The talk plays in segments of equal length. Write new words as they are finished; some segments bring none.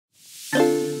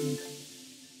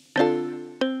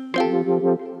So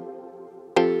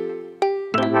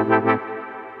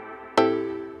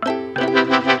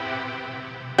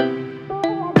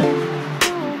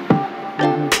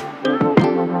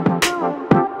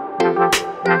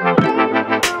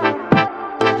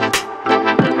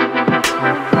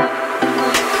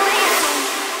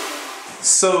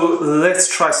let's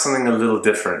try something a little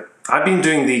different. I've been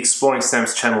doing the Exploring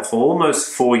Stamps channel for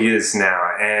almost 4 years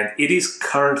now, and it is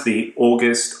currently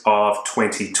August of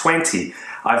 2020.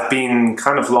 I've been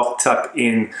kind of locked up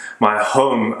in my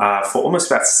home for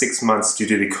almost about 6 months due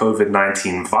to the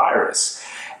COVID-19 virus.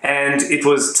 And it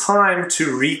was time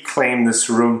to reclaim this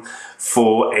room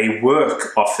for a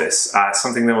work office,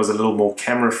 something that was a little more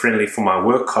camera friendly for my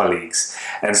work colleagues.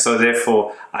 And so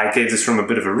therefore I gave this room a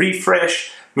bit of a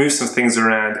refresh, moved some things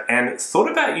around, and thought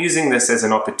about using this as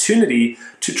an opportunity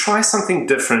to try something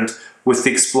different with the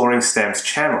Exploring Stamps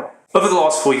channel. Over the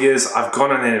last 4 years, I've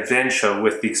gone on an adventure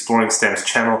with the Exploring Stamps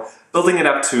channel, building it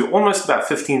up to almost about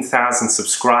 15,000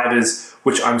 subscribers,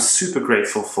 which I'm super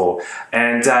grateful for,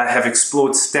 and have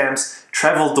explored stamps,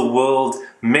 traveled the world,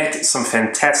 met some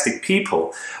fantastic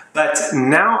people. But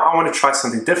now I want to try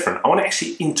something different. I want to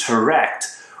actually interact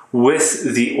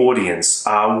with the audience,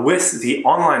 with the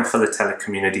online philatelic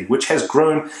community, which has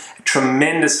grown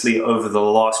tremendously over the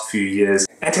last few years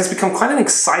and has become quite an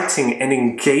exciting and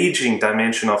engaging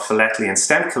dimension of philately and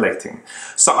stamp collecting.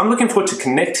 So I'm looking forward to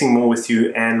connecting more with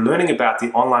you and learning about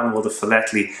the online world of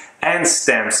philately and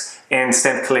stamps and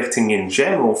stamp collecting in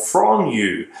general from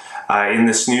you in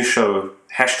this new show,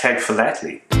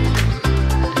 #Philately.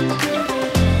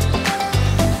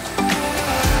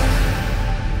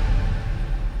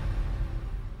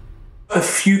 A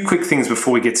few quick things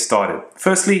before we get started.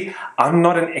 Firstly, I'm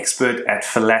not an expert at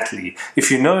philately.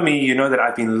 If you know me, you know that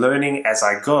I've been learning as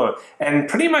I go, and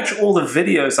pretty much all the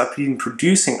videos I've been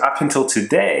producing up until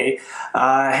today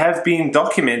have been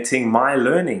documenting my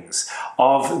learnings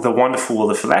of the wonderful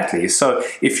world of philately. So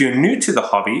if you're new to the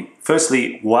hobby,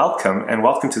 firstly, welcome and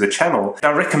welcome to the channel.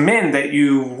 I recommend that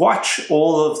you watch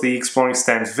all of the Exploring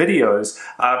Stamps videos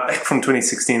from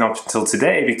 2016 up until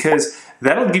today, because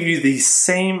that'll give you the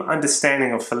same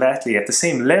understanding of philately, at the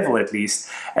same level at least,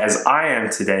 as I am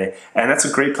today, and that's a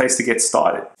great place to get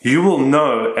started. You will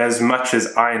know as much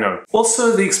as I know.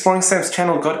 Also, the Exploring Stamps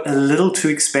channel got a little too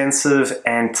expensive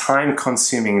and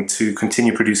time-consuming to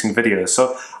continue producing videos,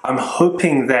 so I'm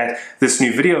hoping that this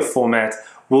new video format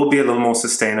will be a little more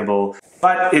sustainable,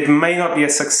 but it may not be a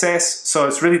success, so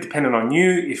it's really dependent on you.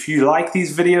 If you like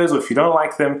these videos or if you don't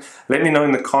like them, let me know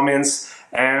in the comments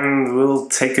and we'll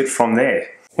take it from there.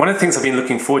 One of the things I've been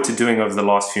looking forward to doing over the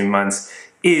last few months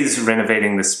is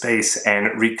renovating the space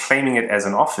and reclaiming it as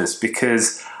an office,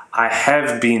 because I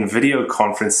have been video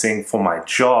conferencing for my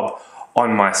job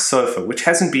on my sofa, which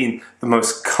hasn't been the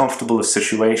most comfortable of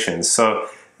situations. So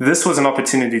this was an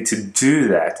opportunity to do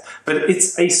that, but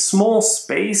it's a small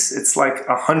space. It's like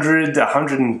 100,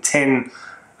 110,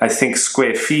 I think,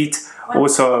 square feet.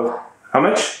 Also, how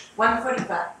much?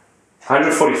 145.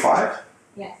 145?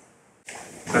 Yes.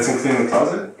 That's including the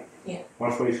closet? Yeah.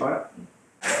 145?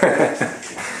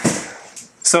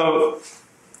 So,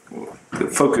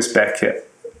 focus back here.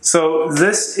 So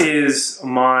this is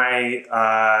my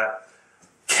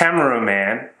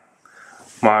cameraman,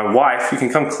 my wife. You can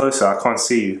come closer, I can't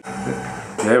see you.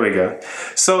 There we go.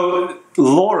 So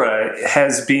Laura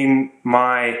has been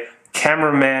my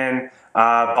cameraman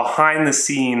behind the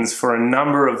scenes for a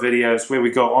number of videos where we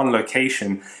go on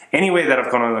location. Anywhere that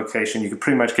I've gone on location, you can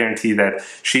pretty much guarantee that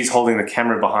she's holding the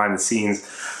camera behind the scenes.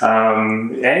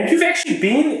 And you've actually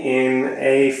been in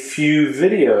a few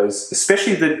videos,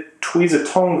 especially the Tweezer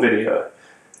Tong video.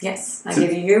 Yes, I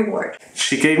gave you your award.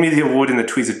 She gave me the award in the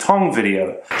Tweezer Tong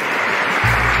video.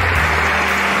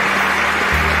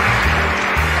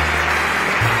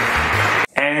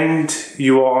 And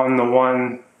you are on the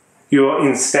one, you're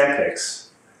in Stampex.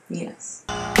 Yes.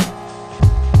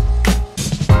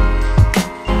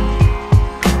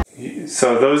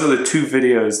 So those are the two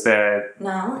videos that...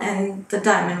 No, and the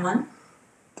diamond one.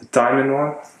 The diamond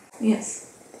one?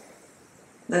 Yes.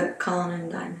 The Colin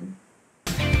and diamond.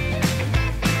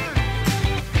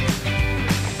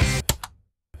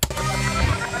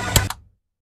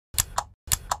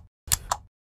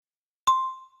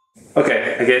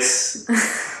 Okay, I guess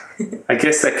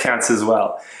that counts as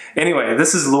well. Anyway,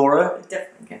 this is Laura. It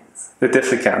definitely counts. It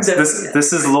definitely counts. Definitely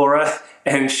This is Laura,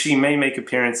 and she may make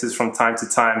appearances from time to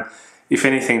time, if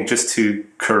anything, just to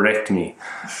correct me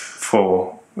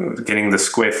for getting the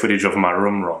square footage of my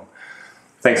room wrong.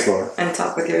 Thanks, Laura. And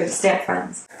talk with your stamp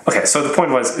friends. Okay, so the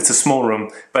point was, it's a small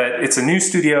room, but it's a new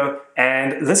studio,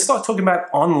 and let's start talking about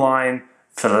online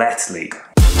philately.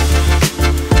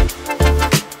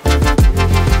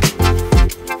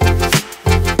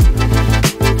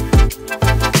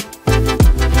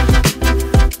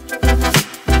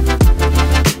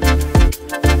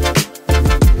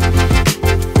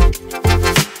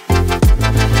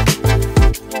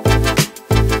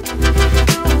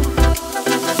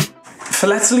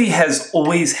 Philately has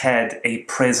always had a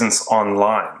presence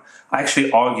online. I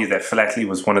actually argue that Philately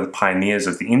was one of the pioneers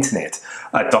of the internet,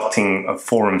 adopting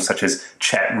forums such as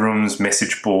chat rooms,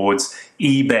 message boards,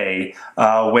 eBay,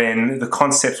 when the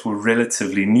concepts were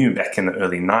relatively new back in the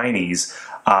early 90s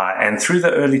and through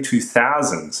the early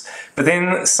 2000s. But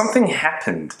then something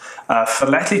happened.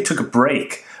 Philately took a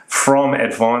break from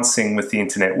advancing with the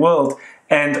internet world,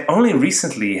 and only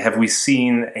recently have we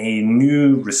seen a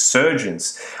new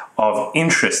resurgence of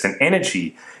interest and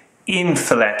energy in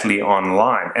Philately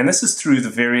online. And this is through the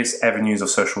various avenues of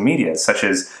social media, such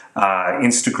as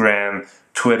Instagram,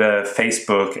 Twitter,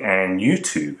 Facebook, and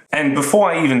YouTube. And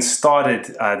before I even started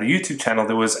the YouTube channel,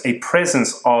 there was a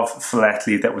presence of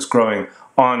Philately that was growing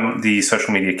on the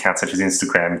social media accounts such as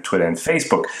Instagram, Twitter, and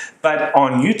Facebook. But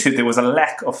on YouTube, there was a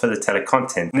lack of philatelic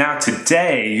content. Now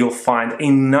today, you'll find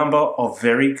a number of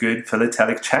very good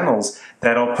philatelic channels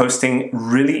that are posting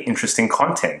really interesting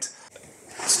content.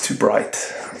 It's too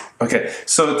bright. Okay,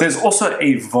 so there's also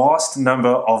a vast number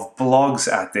of blogs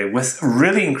out there with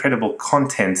really incredible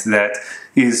content that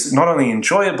is not only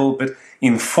enjoyable, but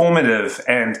informative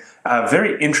and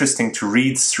very interesting to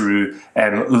read through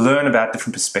and learn about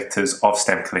different perspectives of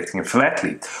stamp collecting and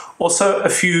philately. Also, a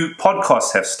few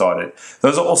podcasts have started.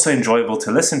 Those are also enjoyable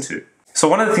to listen to. So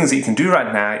one of the things that you can do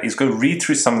right now is go read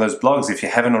through some of those blogs if you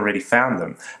haven't already found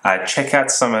them. Check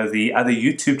out some of the other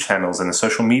YouTube channels and the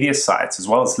social media sites, as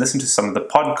well as listen to some of the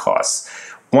podcasts.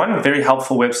 One very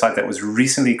helpful website that was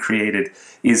recently created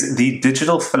is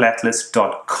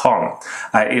thedigitalphilatelist.com.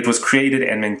 It was created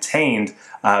and maintained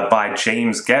by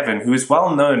James Gavin, who is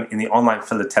well known in the online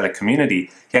philatelic community.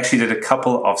 He actually did a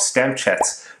couple of stamp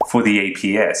chats for the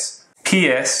APS.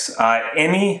 P.S.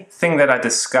 Anything that I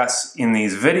discuss in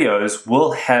these videos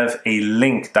will have a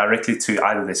link directly to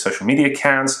either their social media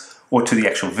accounts or to the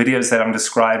actual videos that I'm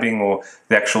describing or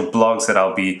the actual blogs that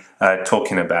I'll be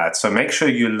talking about. So make sure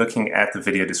you're looking at the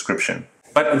video description.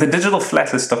 But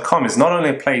thedigitalphilatelist.com is not only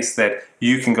a place that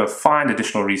you can go find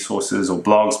additional resources or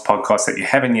blogs, podcasts that you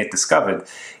haven't yet discovered,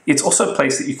 it's also a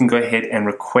place that you can go ahead and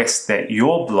request that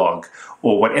your blog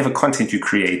or whatever content you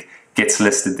create gets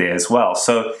listed there as well.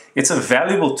 So it's a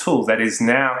valuable tool that is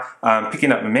now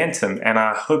picking up momentum, and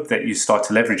I hope that you start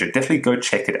to leverage it. Definitely go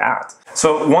check it out.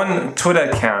 So one Twitter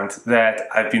account that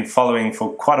I've been following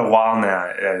for quite a while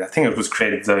now, I think it was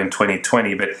created though in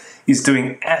 2020, but he's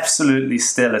doing absolutely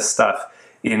stellar stuff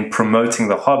in promoting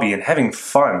the hobby and having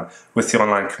fun with the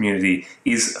online community,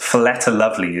 is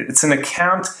Philatelovely. It's an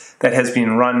account that has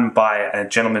been run by a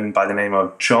gentleman by the name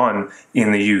of John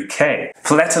in the UK.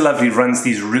 Philatelovely runs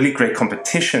these really great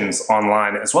competitions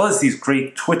online, as well as these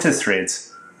great Twitter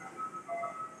threads.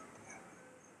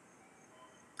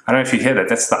 I don't know if you hear that,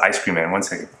 that's the ice cream man. One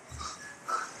second.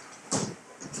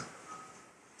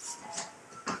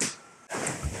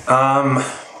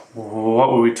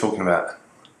 What were we talking about?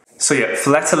 So yeah,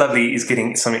 Philatelovely is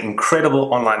getting some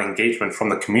incredible online engagement from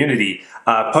the community,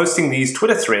 posting these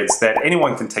Twitter threads that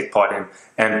anyone can take part in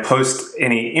and post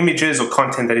any images or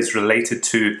content that is related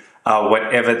to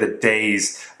whatever the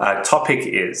day's topic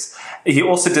is. He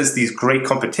also does these great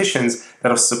competitions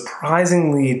that are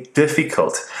surprisingly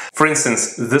difficult. For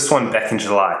instance, this one back in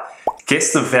July.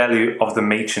 Guess the value of the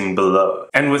Machin below.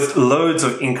 And with loads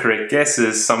of incorrect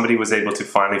guesses, somebody was able to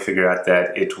finally figure out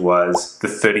that it was the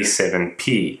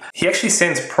 37p. He actually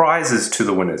sends prizes to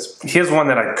the winners. Here's one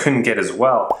that I couldn't get as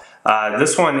well.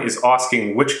 This one is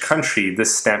asking which country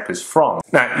this stamp is from.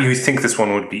 Now, you think this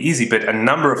one would be easy, but a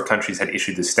number of countries had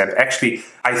issued this stamp. Actually,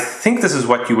 I think this is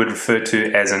what you would refer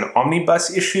to as an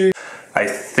omnibus issue. I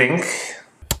think.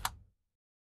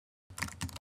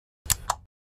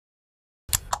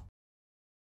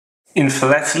 In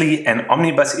Philately, an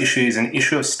omnibus issue is an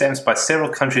issue of stamps by several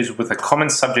countries with a common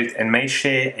subject and may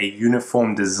share a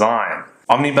uniform design.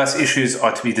 Omnibus issues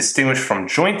are to be distinguished from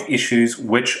joint issues,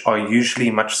 which are usually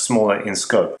much smaller in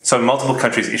scope. So multiple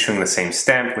countries issuing the same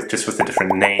stamp with just a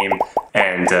different name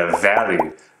and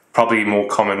value. Probably more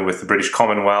common with the British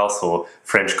Commonwealth or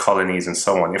French colonies and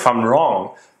so on. If I'm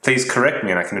wrong, please correct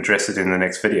me and I can address it in the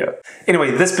next video.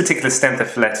 Anyway, this particular stamp that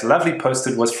Philatelovely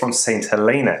posted was from St.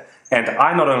 Helena. And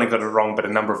I not only got it wrong, but a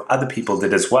number of other people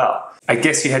did as well. I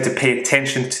guess you had to pay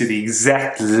attention to the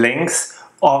exact length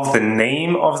of the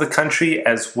name of the country,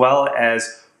 as well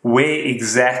as where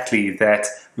exactly that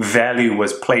value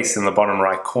was placed in the bottom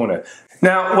right corner.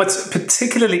 Now, what's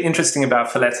particularly interesting about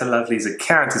Philatelovely's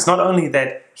account is not only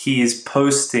that he is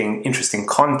posting interesting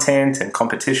content and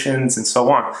competitions and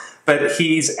so on, but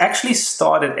he's actually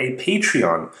started a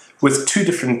Patreon with 2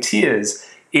 different tiers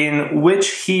in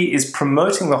which he is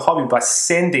promoting the hobby by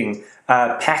sending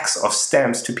packs of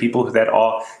stamps to people that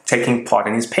are taking part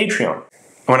in his Patreon.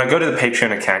 When I go to the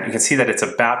Patreon account, you can see that it's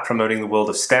about promoting the world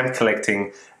of stamp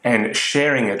collecting and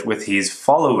sharing it with his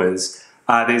followers.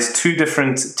 There's 2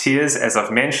 different tiers, as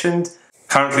I've mentioned.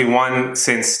 Currently, one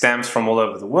sends stamps from all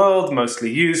over the world,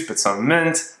 mostly used, but some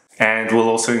mint, and will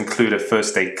also include a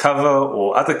first day cover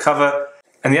or other cover.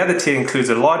 And the other tier includes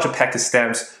a larger pack of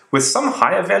stamps with some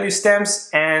higher value stamps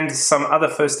and some other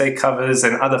first day covers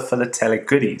and other philatelic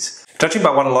goodies. Judging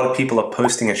by what a lot of people are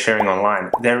posting and sharing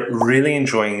online, they're really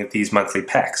enjoying these monthly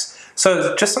packs.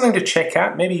 So just something to check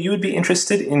out. Maybe you would be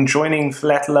interested in joining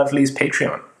Philatelovely's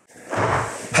Patreon.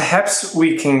 Perhaps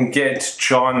we can get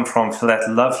John from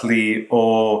Philatelovely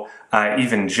or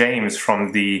even James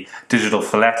from the Digital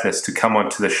Philatelist to come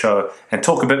onto the show and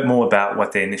talk a bit more about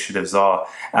what their initiatives are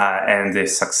and their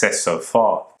success so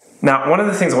far. Now, one of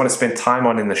the things I want to spend time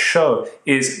on in the show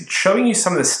is showing you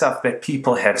some of the stuff that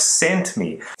people have sent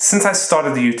me. Since I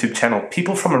started the YouTube channel,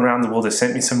 people from around the world have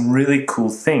sent me some really cool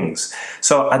things.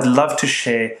 So I'd love to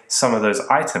share some of those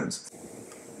items.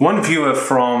 One viewer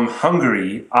from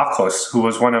Hungary, Akos, who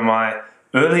was one of my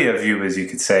earlier viewers, you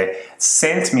could say,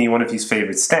 sent me one of his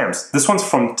favorite stamps. This one's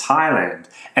from Thailand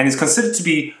and is considered to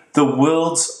be the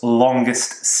world's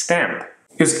longest stamp.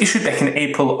 It was issued back in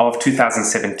April of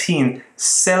 2017,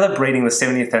 celebrating the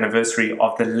 70th anniversary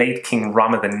of the late King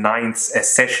Rama IX's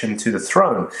accession to the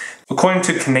throne. According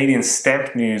to Canadian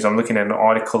Stamp News, I'm looking at an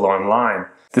article online,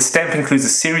 the stamp includes a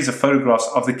series of photographs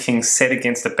of the king set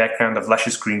against a background of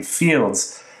luscious green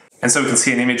fields. And so we can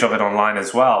see an image of it online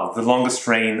as well. The longest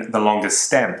reign, the longest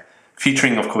stamp,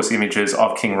 featuring, of course, images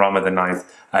of King Rama IX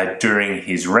during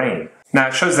his reign. Now,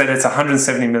 it shows that it's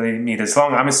 170 millimeters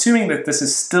long. I'm assuming that this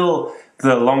is still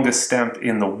the longest stamp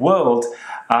in the world.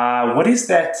 What is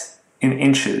that in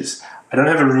inches? I don't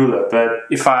have a ruler, but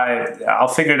I'll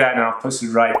figure it out and I'll post it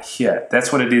right here.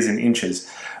 That's what it is in inches.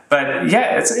 But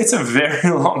yeah, it's a very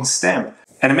long stamp.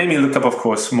 And it made me look up, of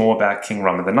course, more about King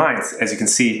Rama IX. As you can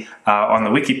see on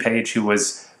the wiki page, he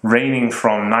was reigning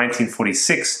from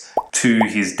 1946 to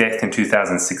his death in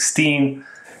 2016.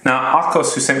 Now,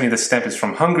 Akos, who sent me the stamp, is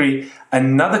from Hungary.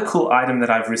 Another cool item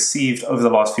that I've received over the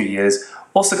last few years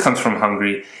also comes from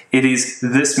Hungary. It is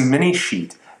this mini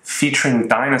sheet featuring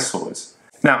dinosaurs.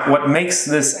 Now, what makes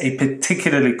this a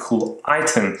particularly cool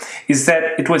item is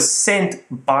that it was sent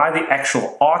by the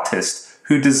actual artist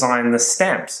who designed the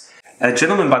stamps. A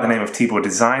gentleman by the name of Tibor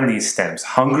designed these stamps.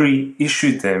 Hungary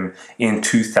issued them in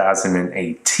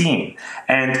 2018.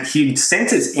 And he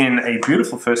sent it in a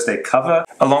beautiful first day cover,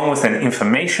 along with an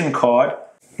information card,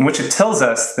 in which it tells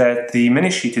us that the mini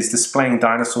sheet is displaying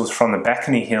dinosaurs from the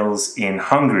Bacani Hills in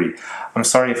Hungary. I'm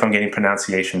sorry if I'm getting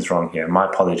pronunciations wrong here, my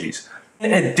apologies.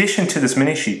 In addition to this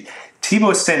mini sheet,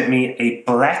 Tibor sent me a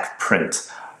black print,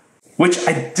 which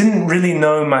I didn't really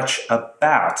know much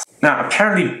about. Now,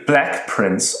 apparently black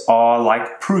prints are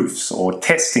like proofs or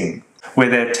testing, where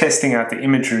they're testing out the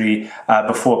imagery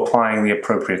before applying the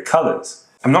appropriate colors.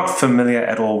 I'm not familiar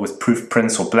at all with proof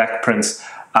prints or black prints,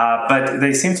 but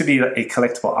they seem to be a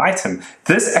collectible item.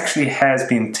 This actually has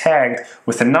been tagged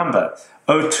with a number,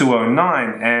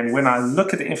 0209, and when I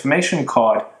look at the information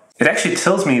card, it actually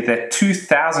tells me that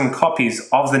 2,000 copies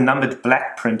of the numbered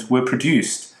black print were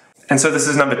produced. And so this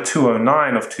is number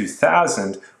 209 of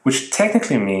 2000, which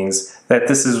technically means that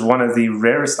this is one of the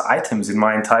rarest items in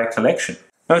my entire collection.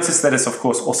 Notice that it's of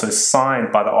course also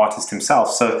signed by the artist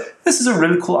himself, so this is a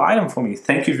really cool item for me.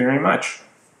 Thank you very much.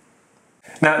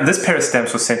 Now, this pair of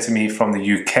stamps was sent to me from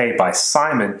the UK by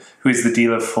Simon, who is the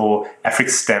dealer for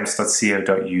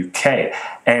africstamps.co.uk.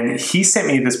 And he sent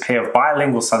me this pair of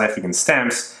bilingual South African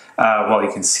stamps. Well,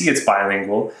 you can see it's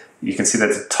bilingual. You can see that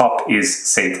the top is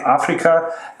South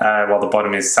Africa, while the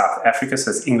bottom is South Africa, so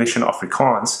it's English and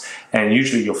Afrikaans. And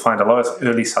usually you'll find a lot of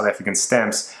early South African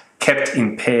stamps kept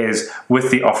in pairs with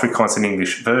the Afrikaans and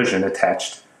English version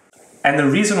attached. And the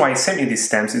reason why he sent me these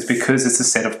stamps is because it's a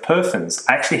set of perfins.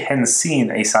 I actually hadn't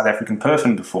seen a South African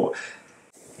perfin before.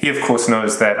 He, of course,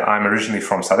 knows that I'm originally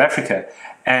from South Africa,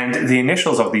 and the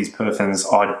initials of these perfins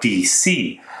are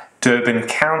DC, Durban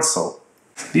Council.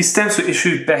 These stamps were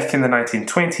issued back in the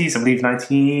 1920s, I believe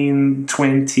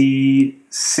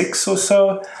 1926 or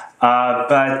so,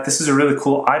 but this is a really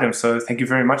cool item, so thank you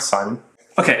very much, Simon.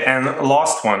 Okay, and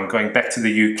last one, going back to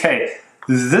the UK.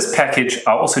 This package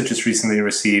I also just recently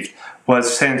received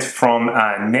was sent from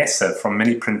Nessa from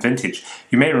Mini Print Vintage.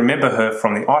 You may remember her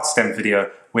from the art stamp video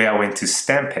where I went to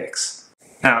Stampex.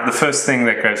 Now, the first thing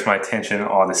that grabs my attention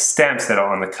are the stamps that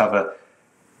are on the cover.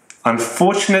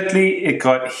 Unfortunately, it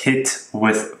got hit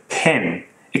with pen,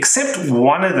 except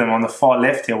one of them on the far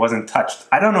left here wasn't touched.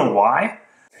 I don't know why,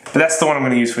 but that's the one I'm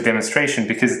going to use for demonstration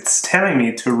because it's telling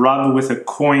me to rub with a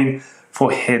coin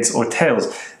for heads or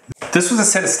tails. This was a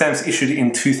set of stamps issued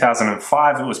in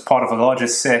 2005. It was part of a larger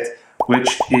set,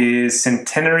 which is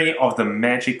Centenary of the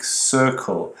Magic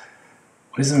Circle.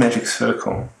 What is the Magic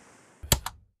Circle?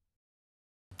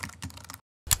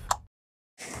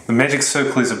 The Magic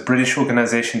Circle is a British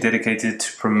organization dedicated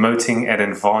to promoting and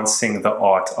advancing the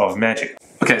art of magic.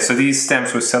 Okay, so these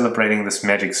stamps were celebrating this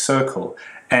Magic Circle,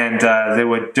 and there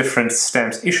were different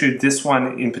stamps issued. This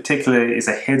one in particular is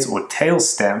a heads or tails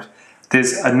stamp.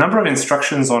 There's a number of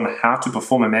instructions on how to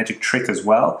perform a magic trick as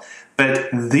well, but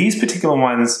these particular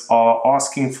ones are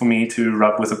asking for me to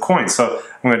rub with a coin. So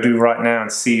I'm going to do right now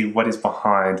and see what is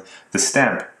behind the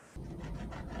stamp.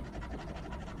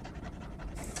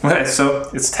 Okay, so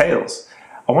it's tails.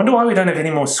 I wonder why we don't have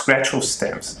any more scratch off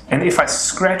stamps. And if I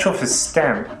scratch off a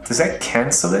stamp, does that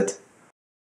cancel it?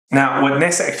 Now, what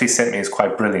Nessa actually sent me is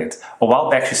quite brilliant. A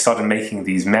while back, she started making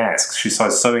these masks. She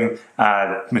started sewing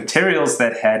materials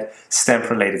that had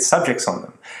stamp-related subjects on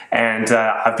them. And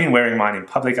I've been wearing mine in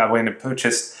public. I went and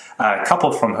purchased a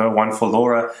couple from her, one for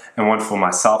Laura and one for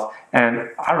myself. And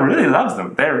I really love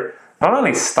them. They're not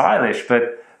only stylish,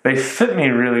 but they fit me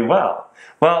really well.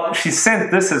 Well, she sent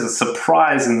this as a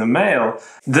surprise in the mail.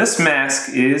 This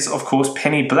mask is, of course,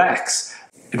 Penny Black's.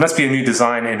 It must be a new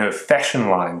design in her fashion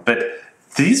line, but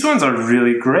these ones are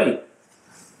really great.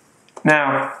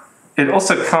 Now, it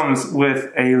also comes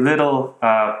with a little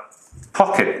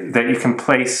pocket that you can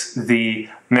place the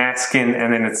mask in,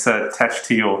 and then it's attached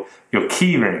to your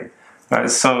key ring.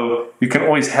 So you can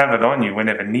always have it on you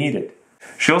whenever needed.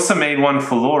 She also made one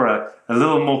for Laura, a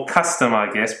little more custom,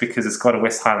 I guess, because it's got a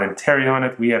West Highland Terrier on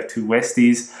it. We have two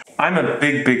Westies. I'm a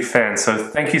big fan, so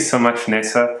thank you so much,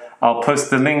 Nessa. I'll post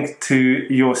the link to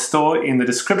your store in the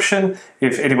description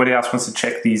if anybody else wants to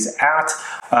check these out.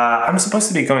 I'm supposed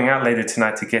to be going out later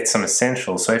tonight to get some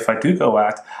essentials, so if I do go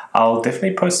out, I'll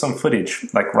definitely post some footage,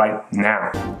 like right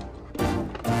now.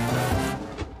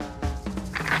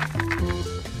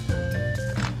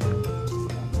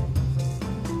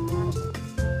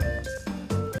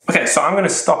 Okay, so I'm going to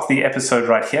stop the episode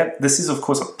right here. This is, of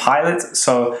course, a pilot,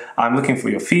 so I'm looking for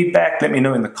your feedback. Let me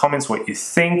know in the comments what you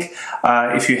think.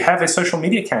 If you have a social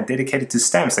media account dedicated to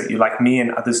stamps that you'd like me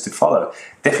and others to follow,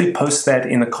 definitely post that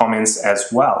in the comments as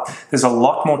well. There's a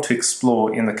lot more to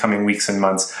explore in the coming weeks and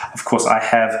months. Of course, I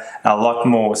have a lot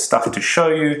more stuff to show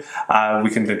you.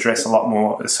 We can address a lot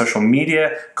more social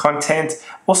media content.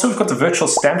 Also, we've got the virtual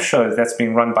stamp show that's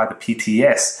being run by the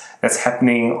PTS. That's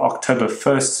happening October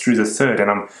 1st through the 3rd, and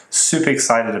I'm super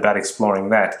excited about exploring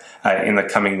that in the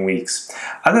coming weeks.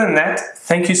 Other than that,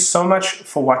 thank you so much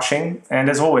for watching, and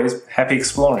as always, happy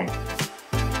exploring.